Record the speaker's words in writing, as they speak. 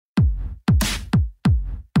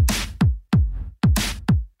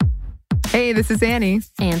Hey, this is Annie.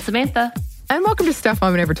 And Samantha. And welcome to Stuff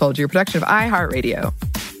Mom Never Told You, a production of iHeartRadio.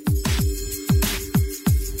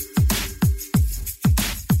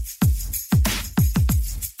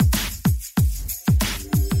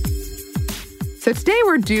 So today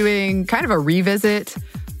we're doing kind of a revisit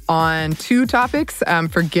on two topics,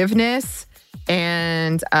 forgiveness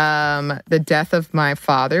and the death of my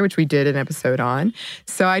father, which we did an episode on.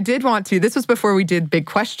 So I did want to, this was before we did Big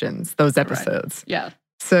Questions, those episodes. Right. Yeah.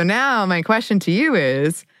 So now my question to you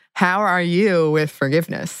is, how are you with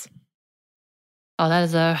forgiveness? Oh,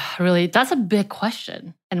 that's a big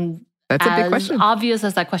question. And that's a big question. As obvious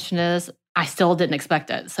as that question is, I still didn't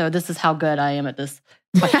expect it. So this is how good I am at this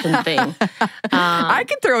question thing. I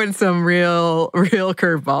can throw in some real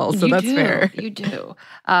curveballs, so that's fair. You do.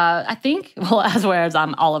 I think, whereas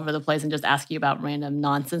I'm all over the place and just ask you about random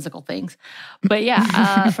nonsensical things. But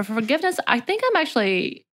yeah, for forgiveness, I think I'm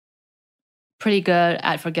actually pretty good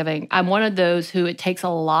at forgiving. I'm one of those who it takes a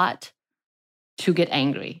lot to get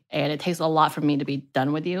angry, and it takes a lot for me to be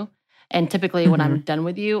done with you. And typically when I'm done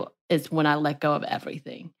with you is when I let go of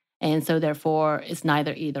everything. And so therefore it's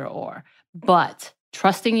neither either or. But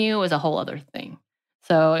trusting you is a whole other thing.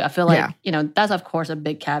 So I feel like, that's of course a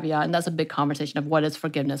big caveat, and that's a big conversation of what is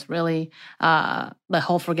forgiveness really. The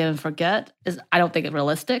whole forgive and forget I don't think it's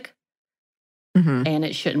realistic, and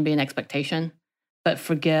it shouldn't be an expectation. But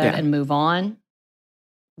forgive and move on,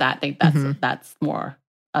 I think that's more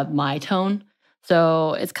of my tone.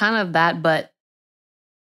 So it's kind of that, but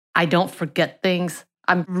I don't forget things.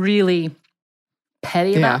 I'm really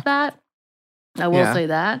petty about that. I will say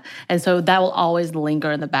that. And so that will always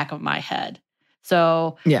linger in the back of my head.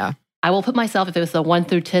 So I will put myself, if it was a 1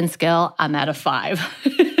 through 10 scale, I'm at a 5.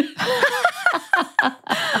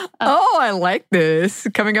 Oh, I like this.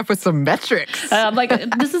 Coming up with some metrics. I'm like,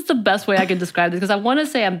 this is the best way I can describe this, because I want to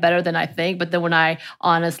say I'm better than I think, but then when I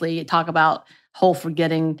honestly talk about whole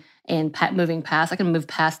forgetting and moving past, I can move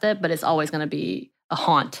past it, but it's always going to be a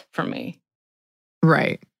haunt for me.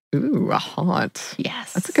 Right. Ooh, a haunt.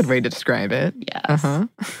 Yes. That's a good way to describe it. Yes.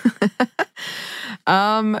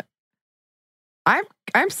 I'm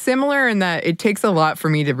similar in that it takes a lot for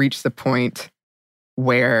me to reach the point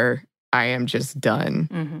where I am just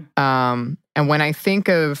done. And when I think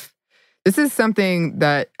of, this is something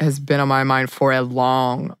that has been on my mind for a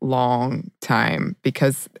long, long time,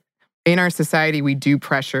 because in our society, we do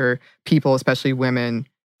pressure people, especially women,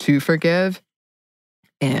 to forgive.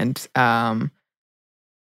 And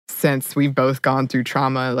since we've both gone through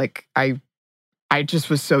trauma, like I just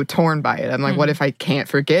was so torn by it. I'm like, what if I can't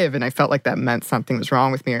forgive? And I felt like that meant something was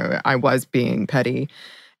wrong with me, or I was being petty.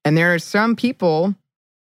 And there are some people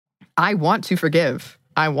I want to forgive.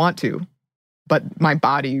 I want to, but my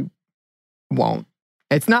body won't.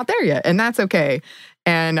 It's not there yet, and that's okay.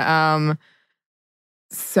 And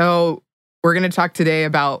so we're going to talk today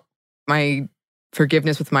about my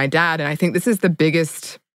forgiveness with my dad, and I think this is the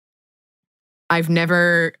biggest. I've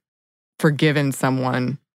never forgiven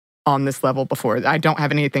someone on this level before. I don't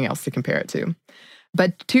have anything else to compare it to.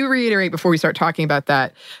 But to reiterate before we start talking about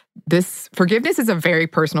that, this forgiveness is a very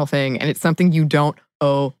personal thing, and it's something you don't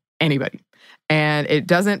owe anybody. And it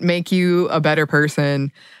doesn't make you a better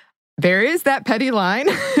person. There is that petty line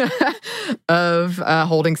of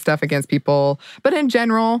holding stuff against people. But in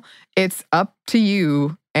general, it's up to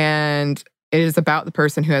you, and it is about the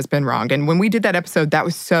person who has been wronged. And when we did that episode, that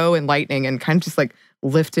was so enlightening and kind of just like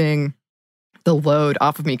lifting the load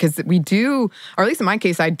off of me. Because we do, or at least in my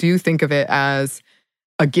case, I do think of it as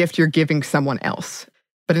a gift you're giving someone else.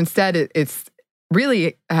 But instead, it's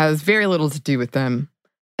really has very little to do with them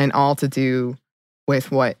and all to do with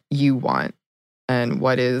what you want and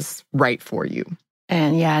what is right for you.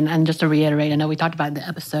 And just to reiterate, I know we talked about it in the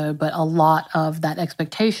episode, but a lot of that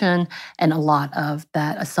expectation and a lot of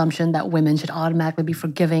that assumption that women should automatically be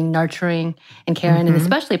forgiving, nurturing, and caring, and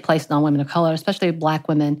especially placed on women of color, especially Black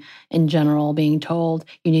women in general, being told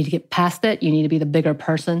you need to get past it, you need to be the bigger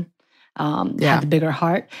person, have the bigger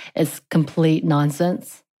heart, is complete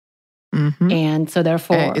nonsense. And so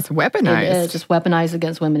therefore, it's weaponized. It is just weaponized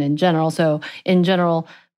against women in general. So in general,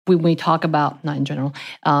 when we talk about, not in general,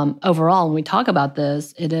 overall, when we talk about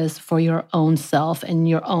this, it is for your own self and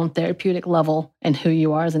your own therapeutic level and who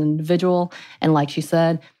you are as an individual. And like she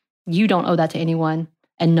said, you don't owe that to anyone,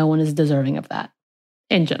 and no one is deserving of that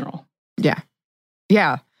in general. Yeah.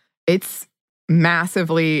 It's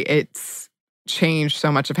changed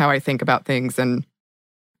so much of how I think about things. And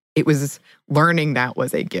it was learning that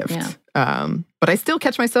was a gift. But I still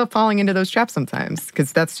catch myself falling into those traps sometimes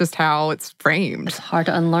because that's just how it's framed. It's hard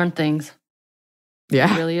to unlearn things.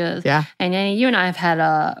 Yeah. It really is. Yeah. And you and I have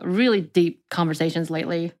had really deep conversations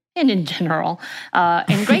lately and in general,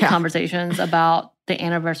 and great Yeah. conversations about the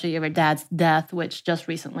anniversary of your dad's death, which just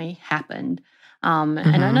recently happened. And I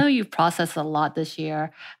Mhm. know you've processed a lot this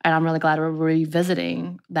year, and I'm really glad we're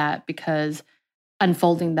revisiting that because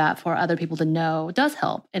unfolding that for other people to know does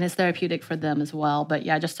help and it's therapeutic for them as well. But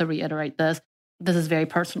yeah, just to reiterate this is very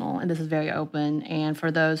personal and this is very open. And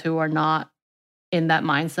for those who are not in that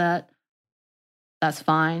mindset, that's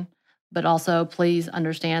fine. But also, please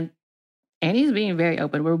understand Annie's being very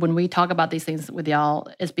open. When we talk about these things with y'all,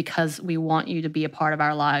 it's because we want you to be a part of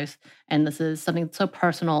our lives. And this is something so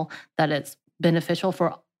personal that it's beneficial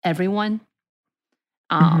for everyone.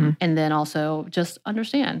 Mhm. And then also just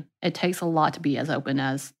understand it takes a lot to be as open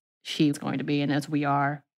as she's going to be and as we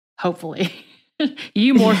are, hopefully.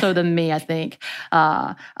 You more Yeah. so than me, I think,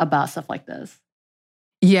 about stuff like this.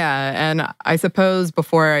 Yeah, and I suppose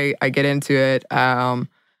before I get into it,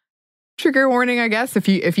 trigger warning, I guess,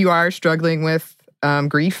 if you are struggling with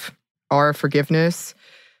grief or forgiveness,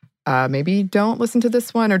 maybe don't listen to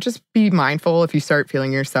this one or just be mindful if you start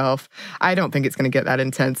feeling yourself. I don't think it's going to get that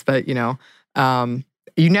intense, but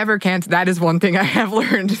you never can. That is one thing I have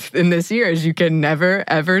learned in this year is you can never,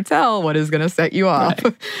 ever tell what is going to set you off.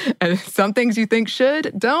 Right. And some things you think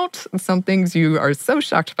should, don't. Some things you are so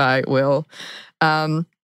shocked by will.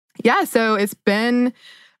 Yeah, so it's been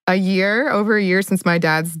over a year since my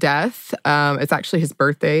dad's death. It's actually his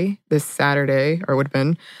birthday this Saturday, or would have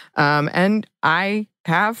been. And I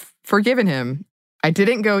have forgiven him. I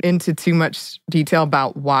didn't go into too much detail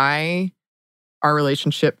about why our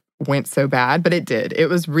relationship went so bad, but it did. It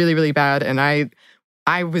was really, really bad. And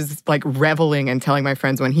I was like reveling and telling my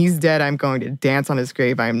friends, when he's dead, I'm going to dance on his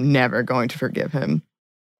grave. I'm never going to forgive him.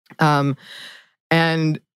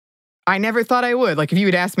 And I never thought I would. Like, if you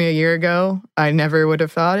had asked me a year ago, I never would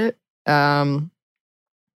have thought it. I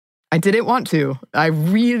didn't want to. I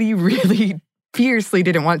really, really fiercely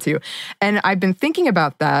didn't want to. And I've been thinking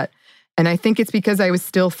about that. And I think it's because I was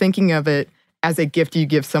still thinking of it as a gift you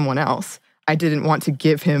give someone else. I didn't want to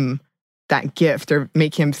give him that gift or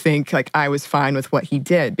make him think like I was fine with what he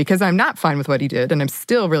did, because I'm not fine with what he did. And I'm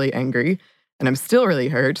still really angry and I'm still really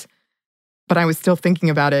hurt. But I was still thinking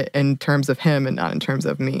about it in terms of him and not in terms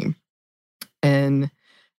of me. And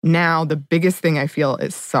now the biggest thing I feel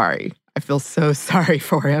is sorry. I feel so sorry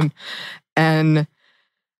for him. And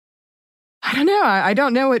I don't know. I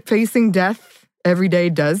don't know what facing death every day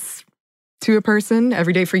does to a person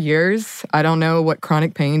every day for years. I don't know what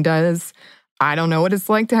chronic pain does. I don't know what it's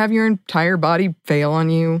like to have your entire body fail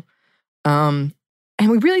on you. And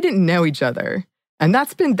we really didn't know each other. And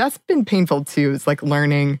that's been painful too. It's like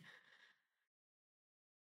learning.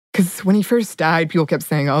 Because when he first died, people kept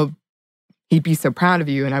saying, oh, he'd be so proud of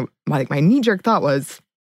you. And my knee-jerk thought was,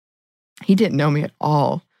 he didn't know me at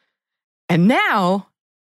all. And now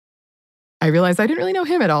I realize I didn't really know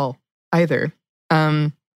him at all either.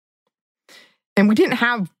 And we didn't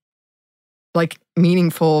have like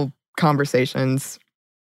meaningful conversations.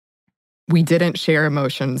 We didn't share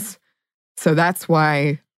emotions. So that's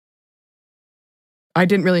why I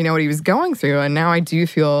didn't really know what he was going through. And now I do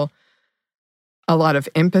feel a lot of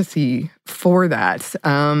empathy for that.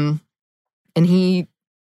 And he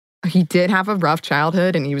did have a rough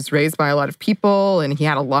childhood, and he was raised by a lot of people, and he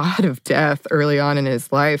had a lot of death early on in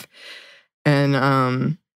his life.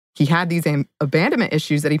 And he had these abandonment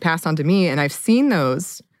issues that he passed on to me, and I've seen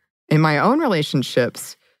those in my own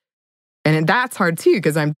relationships. And that's hard too,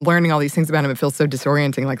 because I'm learning all these things about him. It feels so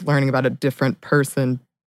disorienting, like learning about a different person.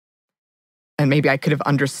 And maybe I could have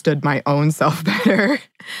understood my own self better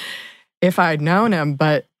if I'd known him.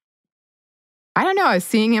 But I don't know. I was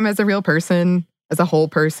seeing him as a real person, as a whole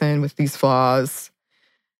person with these flaws.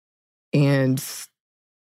 And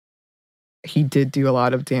he did do a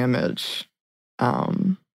lot of damage.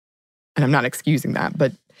 And I'm not excusing that,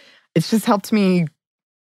 but it's just helped me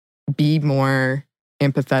be more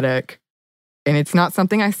empathetic. And it's not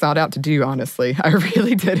something I sought out to do, honestly. I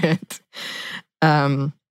really didn't.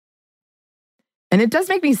 And it does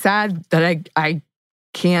make me sad that I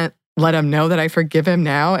can't let him know that I forgive him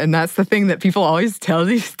now. And that's the thing that people always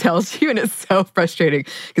tells you. And it's so frustrating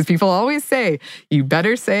because people always say, you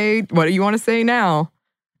better say what you want to say now.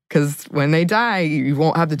 Because when they die, you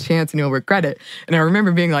won't have the chance and you'll regret it. And I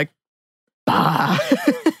remember being like, bah.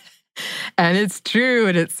 And it's true.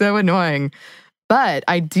 And it's so annoying. But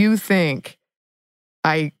I do think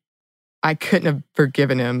I couldn't have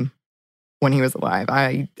forgiven him when he was alive.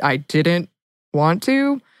 I didn't want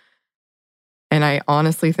to. And I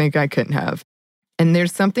honestly think I couldn't have. And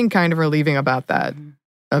there's something kind of relieving about that,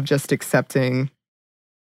 of just accepting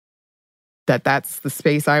that that's the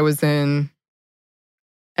space I was in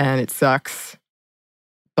and it sucks.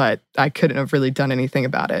 but I couldn't have really done anything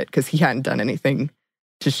about it because he hadn't done anything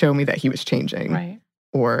to show me that he was changing. Right.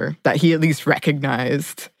 Or that he at least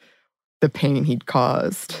recognized the pain he'd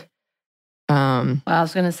caused. Well, I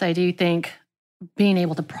was going to say, do you think being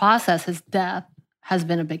able to process his death has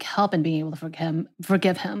been a big help in being able to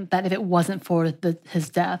forgive him? That if it wasn't for his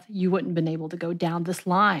death, you wouldn't have been able to go down this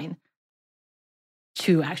line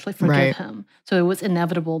to actually forgive him. So it was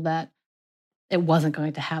inevitable that it wasn't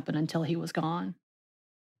going to happen until he was gone.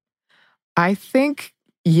 I think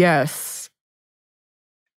yes.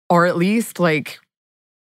 Or at least, like,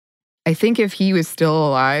 I think if he was still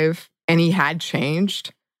alive and he had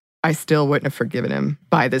changed, I still wouldn't have forgiven him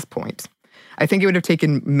by this point. I think it would have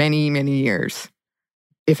taken many, many years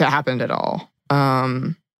if it happened at all.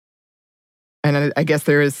 And I guess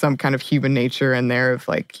there is some kind of human nature in there of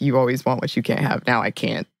like, you always want what you can't have. Now I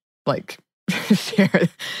can't like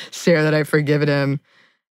share that I've forgiven him.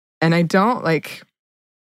 And I don't like,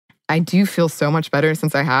 I do feel so much better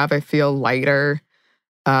since I have. I feel lighter.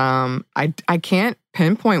 I can't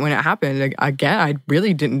pinpoint when it happened. Again, I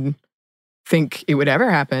really didn't think it would ever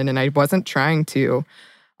happen, and I wasn't trying to.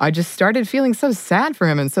 I just started feeling so sad for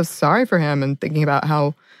him and so sorry for him, and thinking about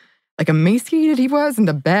how like emaciated he was in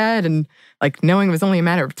the bed, and like knowing it was only a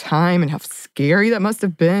matter of time, and how scary that must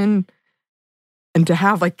have been. And to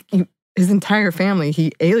have like his entire family,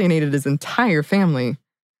 he alienated his entire family,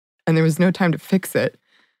 and there was no time to fix it.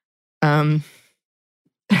 And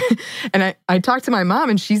I talked to my mom,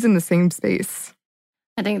 and she's in the same space.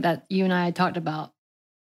 I think that you and I talked about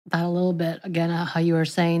that a little bit. Again, how you were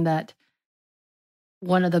saying that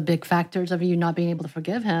one of the big factors of you not being able to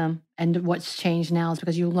forgive him and what's changed now is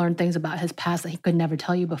because you learned things about his past that he could never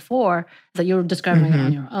tell you before, is that you were discovering it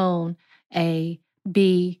on your own. A,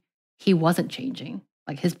 B, he wasn't changing.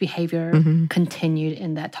 Like his behavior continued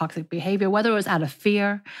in that toxic behavior, whether it was out of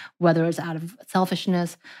fear, whether it was out of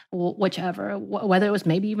selfishness, whichever, whether it was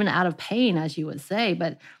maybe even out of pain, as you would say.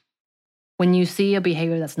 But when you see a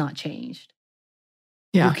behavior that's not changed,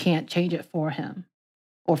 you can't change it for him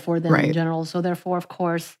or for them in general. So therefore, of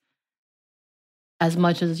course, as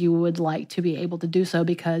much as you would like to be able to do so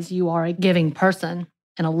because you are a giving person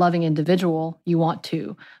and a loving individual, you want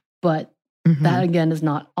to. But that, again, is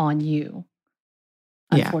not on you.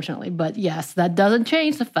 Unfortunately. But yes, that doesn't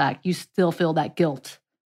change the fact you still feel that guilt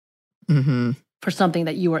for something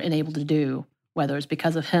that you were unable to do, whether it's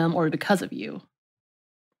because of him or because of you.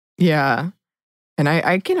 Yeah. And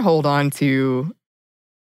I can hold on to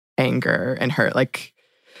anger and hurt. Like,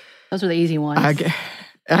 those are the easy ones.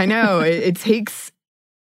 I know. It takes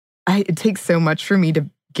so much for me to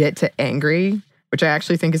get to angry, which I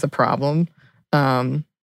actually think is a problem. But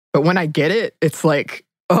when I get it, it's like,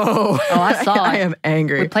 Oh, I saw it. I am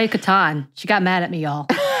angry. We played Catan. She got mad at me, y'all.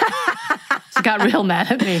 She got real mad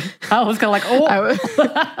at me. I was kind of like,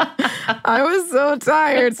 I was so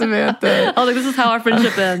tired, Samantha. I was like, this is how our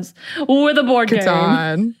friendship ends. With a board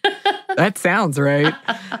Catan. game. That sounds right.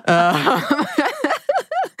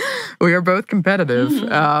 We are both competitive.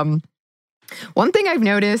 One thing I've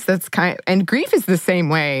noticed and grief is the same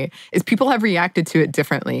way, is people have reacted to it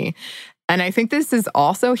differently. And I think this is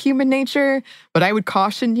also human nature, but I would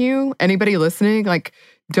caution you, anybody listening, like,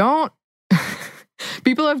 don't,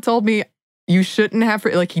 people have told me you shouldn't have,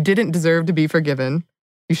 like, he didn't deserve to be forgiven.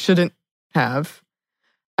 You shouldn't have.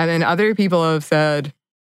 And then other people have said,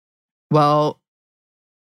 well,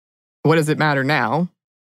 what does it matter now?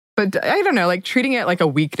 But I don't know, like treating it like a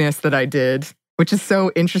weakness that I did, which is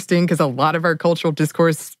so interesting because a lot of our cultural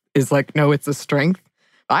discourse is like, no, it's a strength.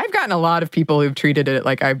 I've gotten a lot of people who've treated it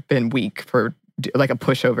like I've been weak for like a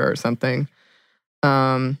pushover or something.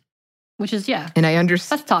 Which is, and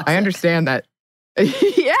that's toxic. I understand that.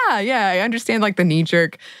 I understand like the knee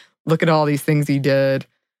jerk, look at all these things he did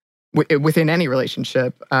within any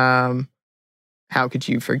relationship. How could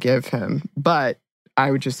you forgive him? But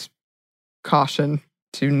I would just caution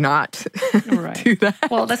to not do that.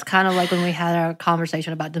 Well, that's kind of like when we had our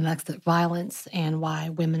conversation about domestic violence and why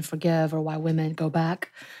women forgive or why women go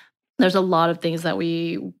back. There's a lot of things that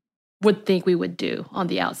we would think we would do on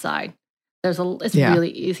the outside. It's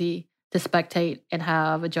really easy to spectate and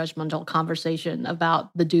have a judgmental conversation about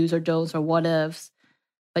the do's or don'ts or what ifs,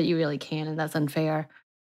 but you really can't, and that's unfair.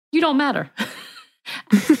 You don't matter.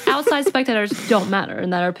 Outside spectators don't matter,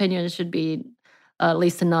 and that our opinion should be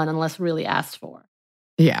least to none unless really asked for.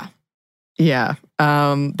 Yeah.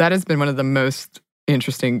 That has been one of the most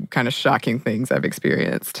interesting, kind of shocking things I've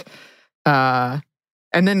experienced. And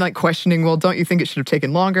then like questioning, well, don't you think it should have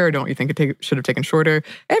taken longer? Or don't you think it should have taken shorter?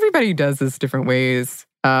 Everybody does this different ways.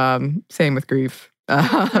 Same with grief.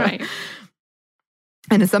 Right.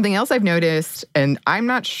 And it's something else I've noticed, and I'm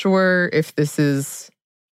not sure if this is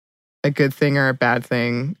a good thing or a bad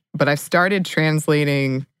thing, but I've started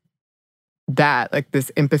translating that, like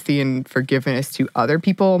this empathy and forgiveness, to other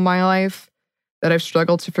people in my life that I've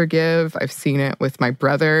struggled to forgive. I've seen it with my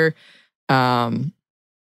brother. I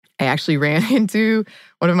actually ran into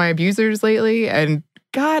one of my abusers lately, and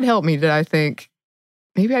God help me, did I think,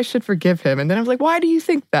 maybe I should forgive him. And then I was like, why do you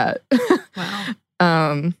think that?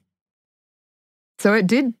 Wow. So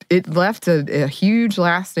it left a huge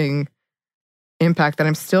lasting impact that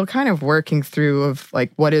I'm still kind of working through, of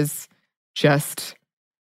like, what is just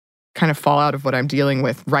kind of fallout of what I'm dealing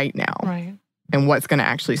with right now. Right. And what's going to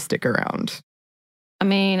actually stick around. I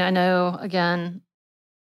mean, I know, again,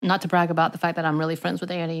 not to brag about the fact that I'm really friends with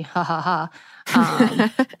Annie, ha ha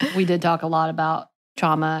ha. We did talk a lot about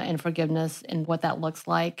trauma and forgiveness and what that looks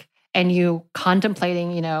like. And you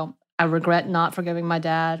contemplating, I regret not forgiving my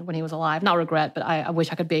dad when he was alive. Not regret, but I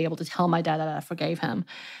wish I could be able to tell my dad that I forgave him.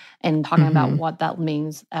 And talking about what that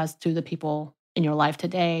means as to the people in your life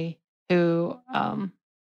today who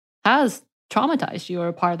has traumatized you or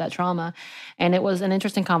a part of that trauma. And it was an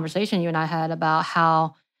interesting conversation you and I had about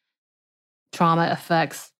how trauma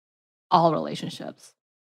affects all relationships.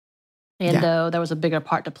 And though there was a bigger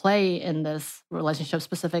part to play in this relationship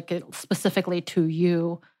specifically to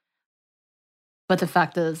you, but the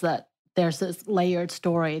fact is that there's this layered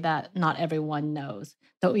story that not everyone knows.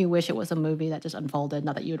 Don't you wish it was a movie that just unfolded?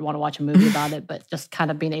 Not that you would want to watch a movie about it, but just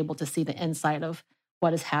kind of being able to see the insight of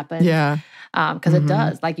what has happened. Yeah. Because it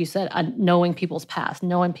does, like you said, knowing people's past,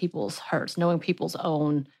 knowing people's hurts, knowing people's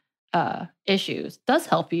own issues does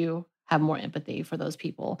help you have more empathy for those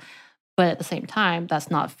people. But at the same time,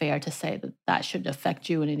 that's not fair to say that that should affect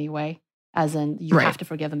you in any way. As in, you have to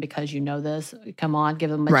forgive them because you know this. Come on, give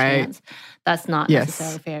them a chance. That's not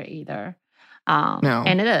necessarily fair either. No.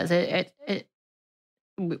 And it is.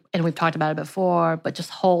 And we've talked about it before, but just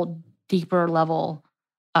whole deeper level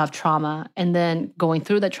of trauma, and then going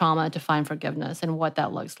through the trauma to find forgiveness and what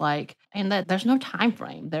that looks like. And that there's no time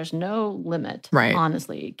frame. There's no limit,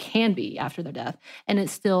 honestly. It can be after their death. And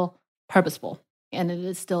it's still purposeful. And it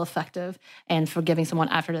is still effective. And forgiving someone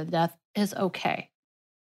after their death is okay.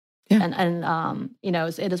 Yeah. And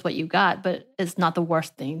it is what you got, but it's not the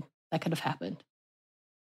worst thing that could have happened.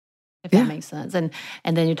 If that makes sense. And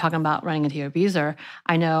then you're talking about running into your abuser.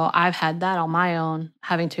 I know I've had that on my own,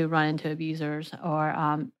 having to run into abusers. Or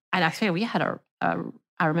and actually, we had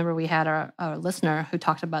I remember we had a listener who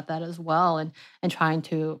talked about that as well, and trying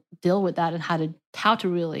to deal with that and how to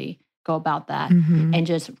really go about that, and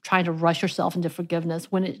just trying to rush yourself into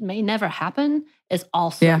forgiveness when it may never happen is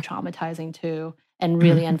also traumatizing too, and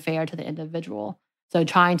really unfair to the individual. So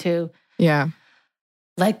trying to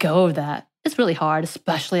let go of that. It's really hard,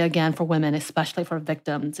 especially, again, for women, especially for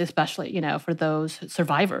victims, especially, for those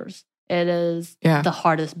survivors. It is the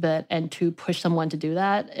hardest bit. And to push someone to do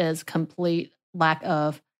that is complete lack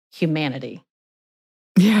of humanity.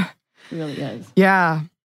 Yeah. It really is. Yeah.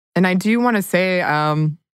 And I do want to say,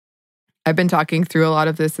 I've been talking through a lot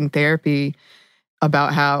of this in therapy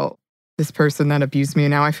about how this person that abused me,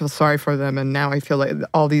 and now I feel sorry for them, and now I feel like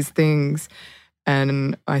all these things.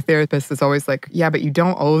 And my therapist is always like, yeah, but you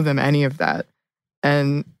don't owe them any of that.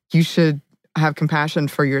 And you should have compassion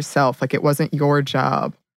for yourself. Like, it wasn't your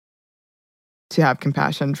job to have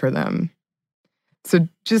compassion for them. So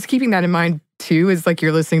just keeping that in mind too, is like,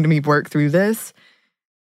 you're listening to me work through this.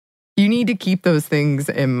 You need to keep those things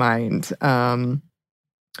in mind. And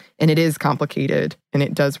it is complicated, and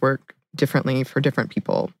it does work differently for different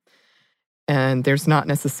people. And there's not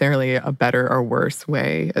necessarily a better or worse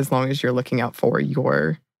way, as long as you're looking out for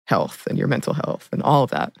your health and your mental health and all of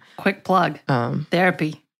that. Quick plug.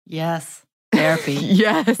 Therapy. Yes. Therapy.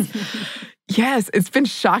 Yes. Yes. It's been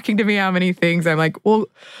shocking to me how many things I'm like, well,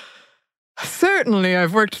 certainly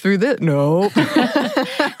I've worked through this. No.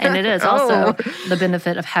 And it is also the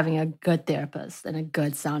benefit of having a good therapist and a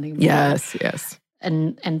good sounding board. Yes.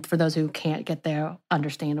 And for those who can't get there,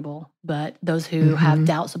 understandable. But those who have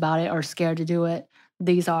doubts about it or scared to do it,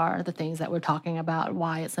 these are the things that we're talking about,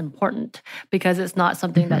 why it's important. Because it's not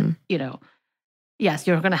something that, yes,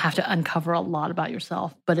 you're going to have to uncover a lot about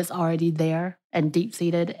yourself, but it's already there and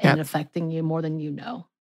deep-seated and affecting you more than you know.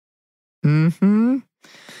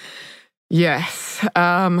 Yes.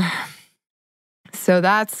 So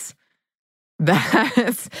that's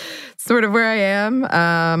sort of where I am.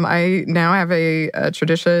 I now have a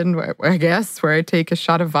tradition, I guess, where I take a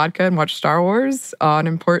shot of vodka and watch Star Wars on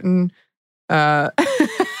important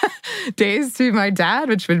days to my dad,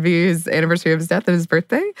 which would be his anniversary of his death and his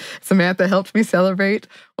birthday. Samantha helped me celebrate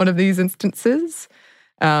one of these instances.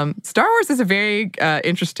 Star Wars is a very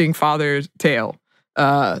interesting father tale.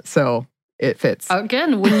 So it fits.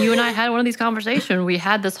 Again, when you and I had one of these conversations, we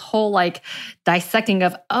had this whole like dissecting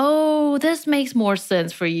of, oh, this makes more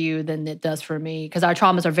sense for you than it does for me because our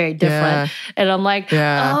traumas are very different. Yeah. And I'm like,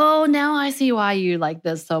 oh, now I see why you like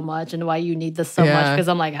this so much and why you need this so much because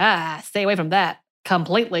I'm like, stay away from that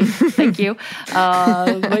completely. Thank you.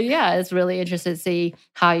 But yeah, it's really interesting to see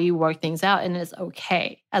how you work things out, and it's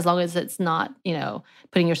okay as long as it's not,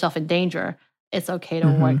 putting yourself in danger. It's okay to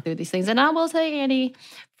work through these things. And I will say, Annie,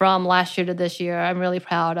 from last year to this year, I'm really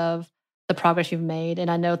proud of the progress you've made. And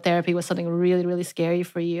I know therapy was something really, really scary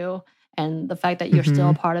for you. And the fact that you're still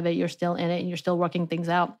a part of it, you're still in it, and you're still working things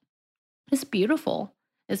out, it's beautiful.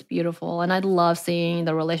 It's beautiful. And I love seeing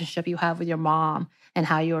the relationship you have with your mom and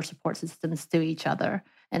how your support systems to each other.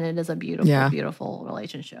 And it is a beautiful, beautiful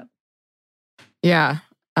relationship. Yeah.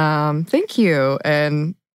 Thank you.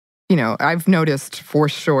 And, I've noticed for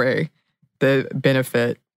sure the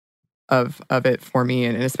benefit of it for me,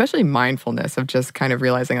 and especially mindfulness of just kind of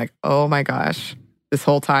realizing like, oh my gosh, this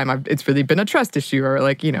whole time it's really been a trust issue or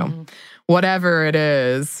like, whatever it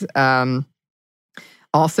is.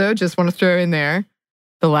 Also, just want to throw in there,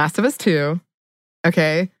 The Last of Us 2,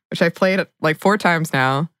 okay, which I've played like 4 times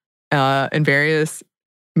now in various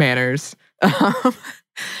manners.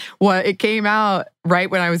 It came out right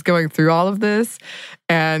when I was going through all of this,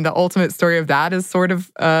 and the ultimate story of that is sort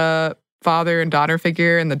of father and daughter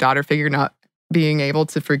figure, and the daughter figure not being able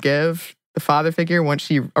to forgive the father figure once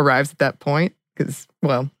she arrives at that point, because,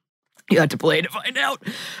 well, you have to play to find out.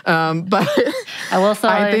 But I will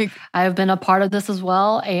say, I've been a part of this as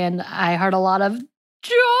well, and I heard a lot of,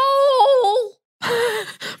 Joel!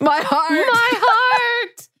 My heart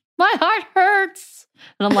hurts.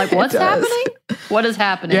 And I'm like, what's happening? What is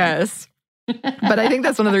happening? Yes. But I think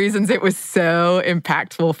that's one of the reasons it was so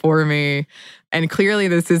impactful for me. And clearly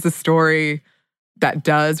this is a story that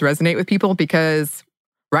does resonate with people, because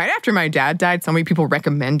right after my dad died, so many people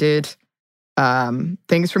recommended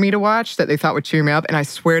things for me to watch that they thought would cheer me up. And I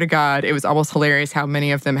swear to God, it was almost hilarious how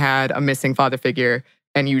many of them had a missing father figure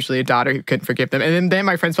and usually a daughter who couldn't forgive them. And then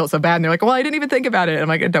my friends felt so bad, and they're like, well, I didn't even think about it. And I'm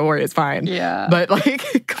like, don't worry, it's fine. Yeah. But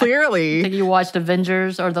like, clearly. I think you watched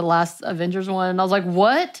Avengers, or the last Avengers one, and I was like,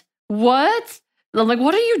 what? And I'm like,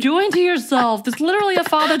 what are you doing to yourself? There's literally a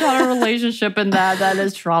father-daughter relationship in that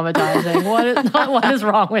is traumatizing. What is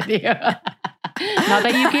wrong with you? Not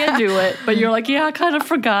that you can't do it, but you're like, yeah, I kind of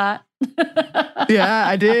forgot. Yeah,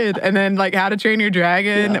 I did. And then like How to Train Your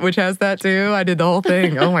Dragon, which has that too. I did the whole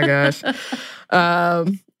thing. Oh my gosh.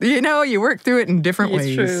 You work through it in different ways.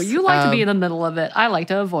 It's true. You like to be in the middle of it. I like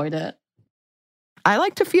to avoid it. I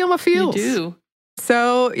like to feel my feels. You do.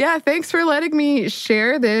 So yeah, thanks for letting me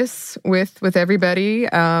share this with everybody.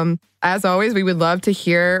 As always, we would love to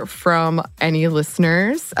hear from any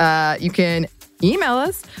listeners. You can email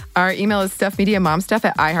us. Our email is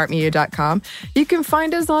stuffmediamomstuff@iheartmedia.com. You can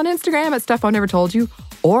find us on Instagram at Stuff I Never Told You,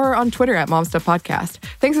 or on Twitter at MomStuffPodcast.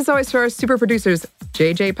 Thanks as always to our super producers,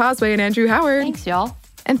 JJ Posway and Andrew Howard. Thanks, y'all.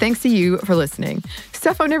 And thanks to you for listening.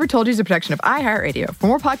 Stuff I've Never Told You is a production of iHeartRadio. For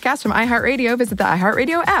more podcasts from iHeartRadio, visit the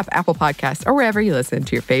iHeartRadio app, Apple Podcasts, or wherever you listen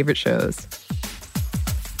to your favorite shows.